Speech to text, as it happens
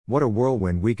What a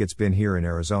whirlwind week it's been here in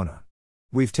Arizona.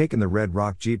 We've taken the Red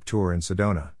Rock Jeep tour in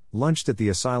Sedona, lunched at the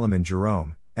Asylum in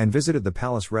Jerome, and visited the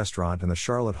Palace Restaurant and the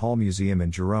Charlotte Hall Museum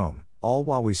in Jerome, all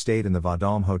while we stayed in the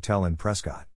Vadom Hotel in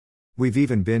Prescott. We've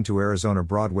even been to Arizona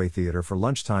Broadway Theater for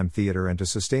lunchtime theater and to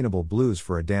Sustainable Blues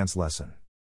for a dance lesson.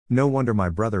 No wonder my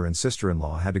brother and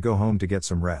sister-in-law had to go home to get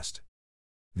some rest.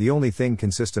 The only thing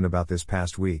consistent about this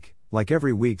past week, like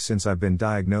every week since I've been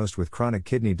diagnosed with chronic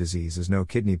kidney disease, is no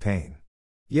kidney pain.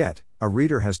 Yet, a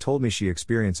reader has told me she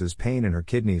experiences pain in her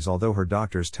kidneys, although her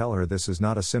doctors tell her this is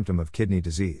not a symptom of kidney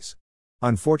disease.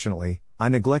 Unfortunately, I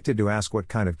neglected to ask what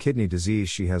kind of kidney disease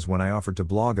she has when I offered to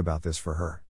blog about this for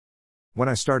her. When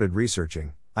I started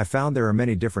researching, I found there are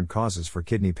many different causes for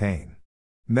kidney pain.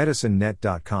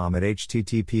 MedicineNet.com at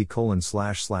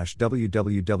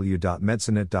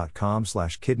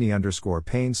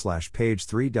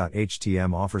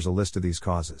http://www.medicinenet.com/kidney_pain/page3.htm offers a list of these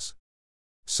causes.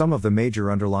 Some of the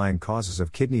major underlying causes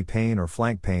of kidney pain or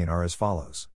flank pain are as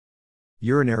follows.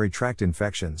 Urinary tract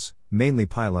infections, mainly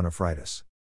pyelonephritis.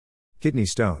 Kidney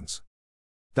stones.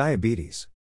 Diabetes.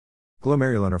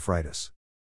 Glomerulonephritis.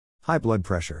 High blood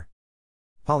pressure.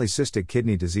 Polycystic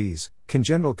kidney disease,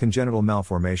 congenital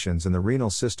malformations in the renal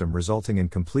system resulting in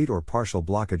complete or partial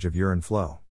blockage of urine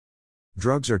flow.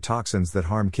 Drugs or toxins that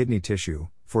harm kidney tissue,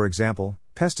 for example,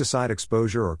 pesticide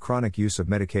exposure or chronic use of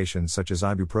medications such as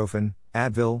ibuprofen,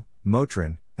 Advil,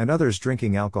 Motrin, and others.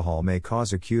 Drinking alcohol may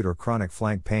cause acute or chronic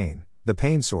flank pain. The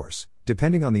pain source,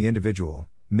 depending on the individual,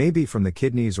 may be from the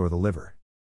kidneys or the liver.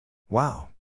 Wow!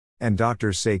 And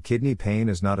doctors say kidney pain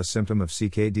is not a symptom of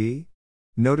CKD?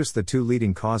 Notice the two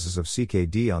leading causes of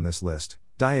CKD on this list: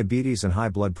 diabetes and high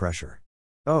blood pressure.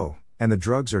 Oh, and the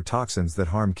drugs or toxins that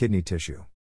harm kidney tissue.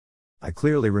 I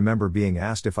clearly remember being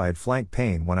asked if I had flank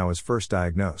pain when I was first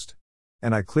diagnosed.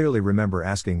 And I clearly remember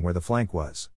asking where the flank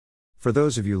was. For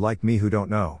those of you like me who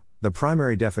don't know, the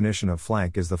primary definition of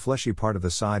flank is the fleshy part of the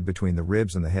side between the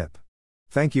ribs and the hip.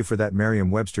 Thank you for that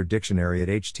Merriam-Webster dictionary at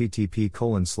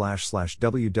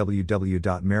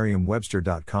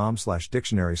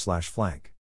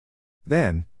http://www.merriam-webster.com/dictionary/flank.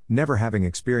 Then, never having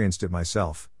experienced it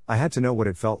myself, I had to know what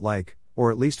it felt like,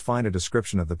 or at least find a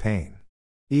description of the pain.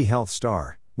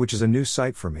 eHealthStar, which is a new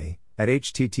site for me, at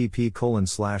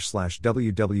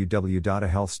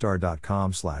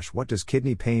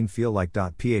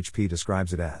http://www.ahealthstar.com/what-does-kidney-pain-feel-like.php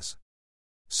describes it as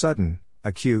sudden,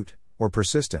 acute, or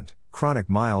persistent, chronic,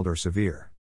 mild or severe.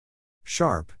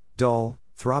 Sharp, dull,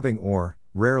 throbbing or,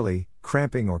 rarely,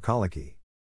 cramping or colicky.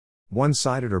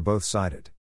 One-sided or both-sided.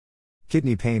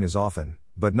 Kidney pain is often,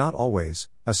 but not always,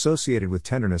 associated with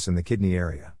tenderness in the kidney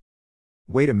area.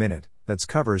 Wait a minute, that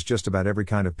covers just about every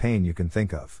kind of pain you can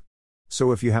think of.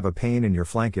 So if you have a pain in your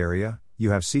flank area, you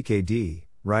have CKD,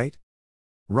 right?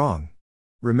 Wrong.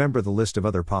 Remember the list of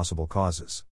other possible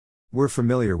causes. We're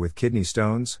familiar with kidney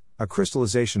stones, a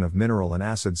crystallization of mineral and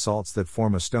acid salts that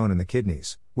form a stone in the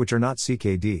kidneys, which are not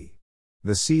CKD.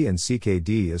 The C in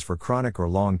CKD is for chronic or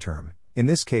long-term, in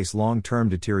this case long-term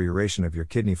deterioration of your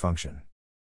kidney function.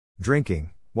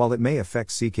 Drinking, while it may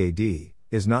affect CKD,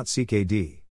 is not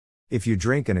CKD. If you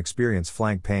drink and experience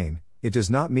flank pain, it does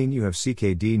not mean you have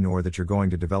CKD nor that you're going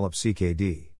to develop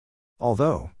CKD.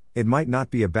 Although, it might not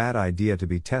be a bad idea to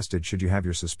be tested should you have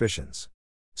your suspicions.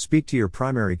 Speak to your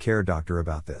primary care doctor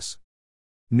about this.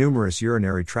 Numerous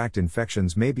urinary tract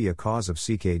infections may be a cause of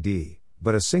CKD,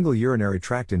 but a single urinary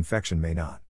tract infection may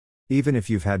not. Even if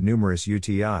you've had numerous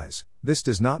UTIs, this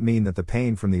does not mean that the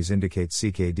pain from these indicates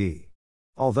CKD.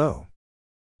 Although,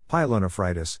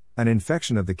 pyelonephritis, an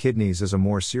infection of the kidneys, is a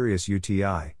more serious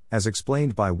UTI, as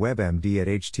explained by WebMD at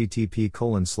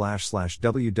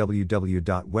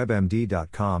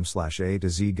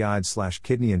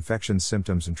http://www.webmd.com/A-to-Z-guide/kidney infections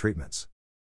symptoms and treatments.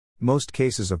 Most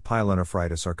cases of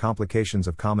pyelonephritis are complications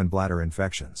of common bladder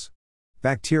infections.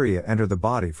 Bacteria enter the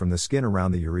body from the skin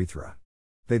around the urethra.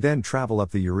 They then travel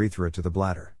up the urethra to the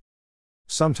bladder.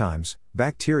 Sometimes,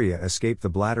 bacteria escape the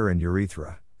bladder and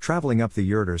urethra, traveling up the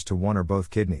ureters to one or both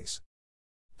kidneys.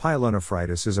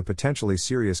 Pyelonephritis is a potentially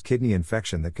serious kidney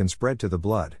infection that can spread to the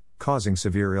blood, causing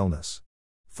severe illness.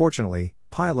 Fortunately,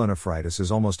 pyelonephritis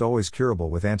is almost always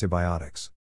curable with antibiotics.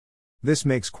 This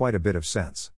makes quite a bit of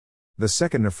sense. The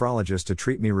second nephrologist to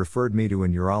treat me referred me to a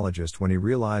urologist when he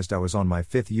realized I was on my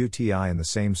 5th UTI in the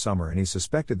same summer and he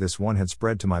suspected this one had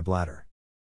spread to my bladder.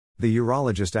 The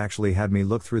urologist actually had me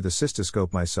look through the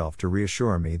cystoscope myself to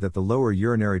reassure me that the lower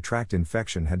urinary tract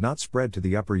infection had not spread to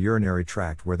the upper urinary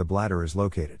tract where the bladder is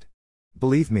located.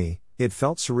 Believe me, it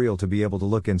felt surreal to be able to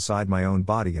look inside my own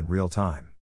body in real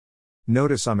time.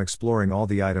 Notice I'm exploring all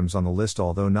the items on the list,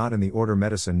 although not in the order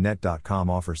MedicineNet.com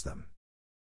offers them.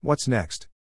 What's next?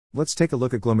 Let's take a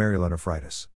look at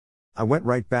glomerulonephritis. I went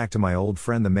right back to my old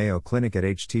friend the Mayo Clinic at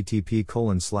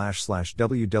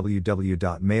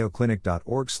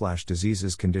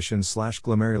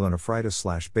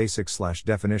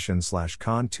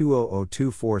http://www.mayoClinic.org/diseases-conditions/glomerulonephritis/basics/definition/con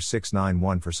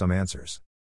 200246991 for some answers.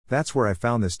 That's where I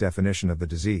found this definition of the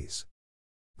disease.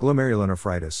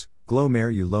 Glomerulonephritis,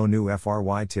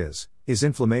 glomerulonephrys, is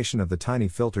inflammation of the tiny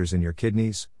filters in your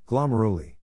kidneys,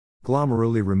 glomeruli.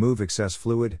 Glomeruli remove excess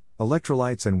fluid,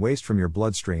 electrolytes and waste from your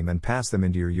bloodstream and pass them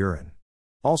into your urine.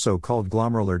 Also called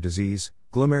glomerular disease,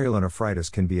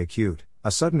 glomerulonephritis can be acute,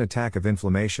 a sudden attack of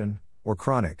inflammation, or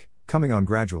chronic, coming on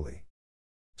gradually.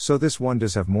 So this one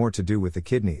does have more to do with the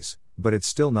kidneys, but it's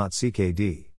still not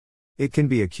CKD. It can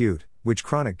be acute, which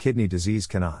chronic kidney disease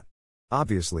cannot.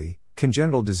 Obviously,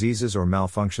 congenital diseases or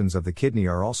malfunctions of the kidney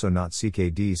are also not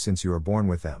CKD since you are born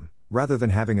with them, rather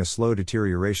than having a slow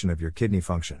deterioration of your kidney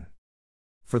function.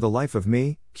 For the life of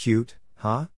me, cute,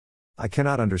 huh? I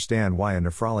cannot understand why a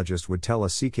nephrologist would tell a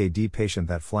CKD patient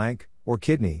that flank, or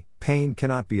kidney, pain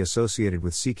cannot be associated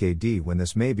with CKD when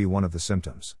this may be one of the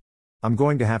symptoms. I'm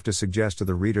going to have to suggest to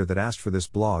the reader that asked for this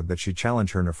blog that she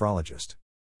challenge her nephrologist.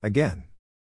 Again.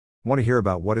 Want to hear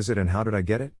about what is it and how did I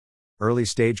get it? Early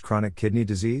stage chronic kidney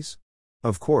disease?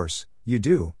 Of course, you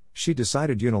do, she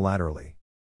decided unilaterally.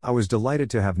 I was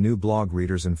delighted to have new blog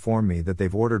readers inform me that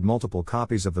they've ordered multiple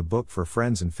copies of the book for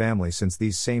friends and family since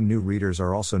these same new readers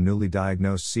are also newly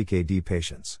diagnosed CKD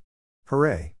patients.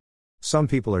 Hooray! Some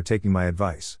people are taking my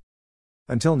advice.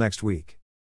 Until next week.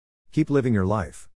 Keep living your life.